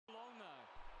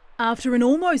After an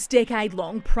almost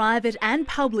decade-long private and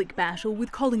public battle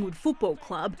with Collingwood Football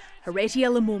Club,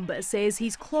 Héritier Lumumba says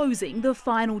he's closing the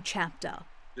final chapter.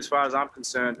 As far as I'm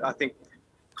concerned, I think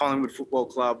Collingwood Football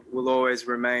Club will always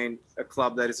remain a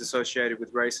club that is associated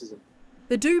with racism.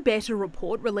 The Do Better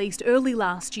report released early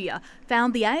last year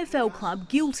found the AFL club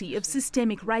guilty of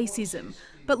systemic racism,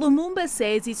 but Lumumba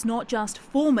says it's not just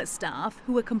former staff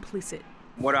who are complicit.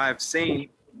 What I've seen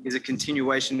is a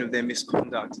continuation of their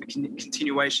misconduct, a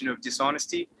continuation of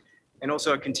dishonesty, and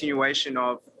also a continuation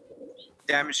of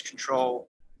damage control.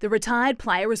 The retired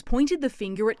player has pointed the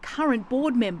finger at current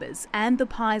board members and the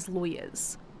Pies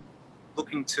lawyers.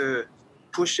 Looking to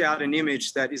push out an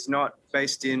image that is not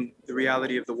based in the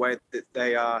reality of the way that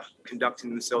they are conducting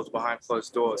themselves behind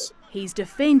closed doors. He's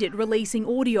defended releasing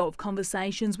audio of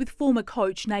conversations with former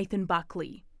coach Nathan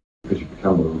Buckley, because you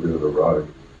become a little bit of a rogue,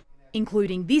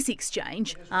 including this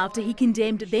exchange after he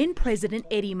condemned then-President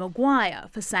Eddie Maguire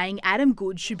for saying Adam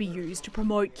Goodes should be used to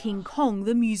promote King Kong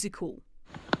the musical.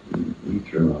 You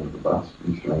threw him under the bus.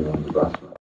 You threw him under the bus.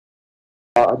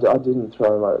 I didn't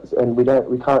throw him over, and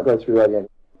we can't go through that again.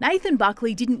 Nathan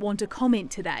Buckley didn't want to comment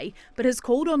today, but has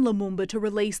called on Lumumba to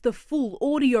release the full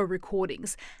audio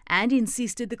recordings and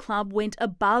insisted the club went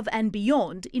above and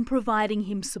beyond in providing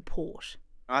him support.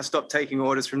 I stopped taking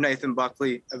orders from Nathan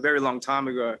Buckley a very long time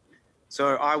ago,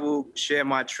 so I will share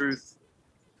my truth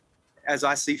as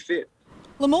I see fit.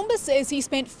 Lumumba says he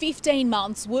spent 15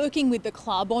 months working with the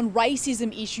club on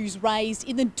racism issues raised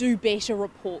in the Do Better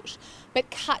report,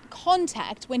 but cut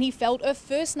contact when he felt a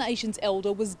First Nations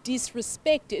elder was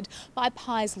disrespected by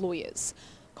Pies lawyers.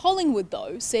 Collingwood,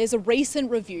 though, says a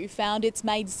recent review found it's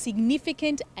made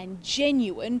significant and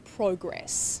genuine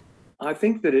progress. I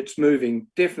think that it's moving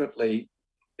definitely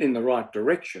in the right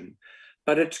direction,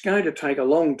 but it's going to take a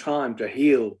long time to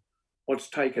heal what's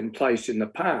taken place in the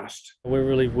past. We're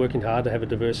really working hard to have a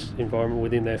diverse environment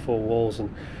within their four walls,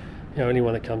 and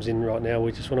anyone that comes in right now,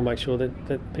 we just want to make sure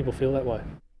that people feel that way.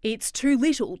 It's too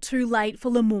little, too late for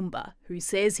Lumumba, who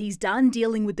says he's done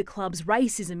dealing with the club's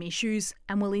racism issues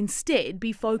and will instead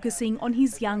be focusing on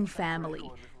his young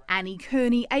family. Annie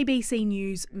Kearney, ABC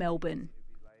News, Melbourne.